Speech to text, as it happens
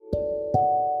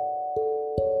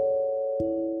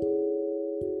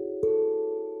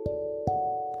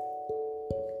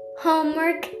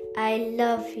Homework, I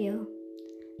love you.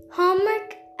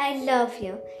 Homework, I love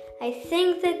you. I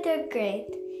think that you're great.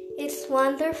 It's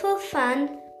wonderful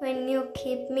fun when you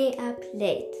keep me up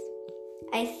late.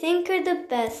 I think you're the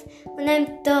best when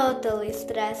I'm totally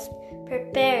stressed,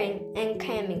 preparing and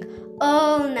cramming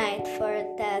all night for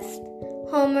a test.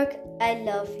 Homework, I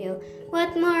love you.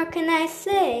 What more can I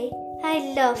say?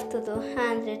 I love to do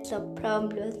hundreds of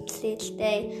problems each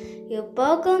day. You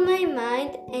boggle my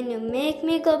mind and you make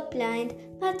me go blind,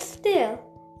 but still,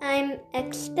 I'm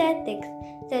ecstatic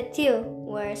that you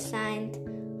were assigned.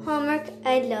 Homework,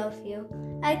 I love you.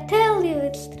 I tell you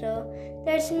it's true.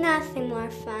 There's nothing more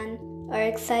fun or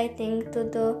exciting to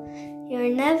do.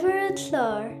 You're never a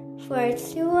chore, for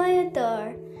it's you I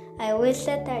adore. I wish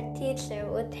that our teacher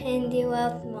would hand you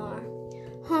out more.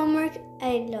 Homework,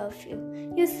 I love you.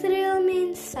 You thrill me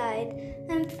inside.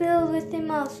 I'm filled with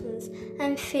emotions.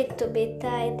 I'm fit to be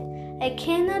tied. I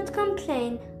cannot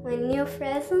complain when you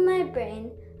frazzle my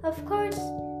brain. Of course,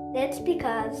 that's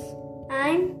because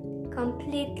I'm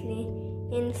completely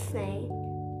insane.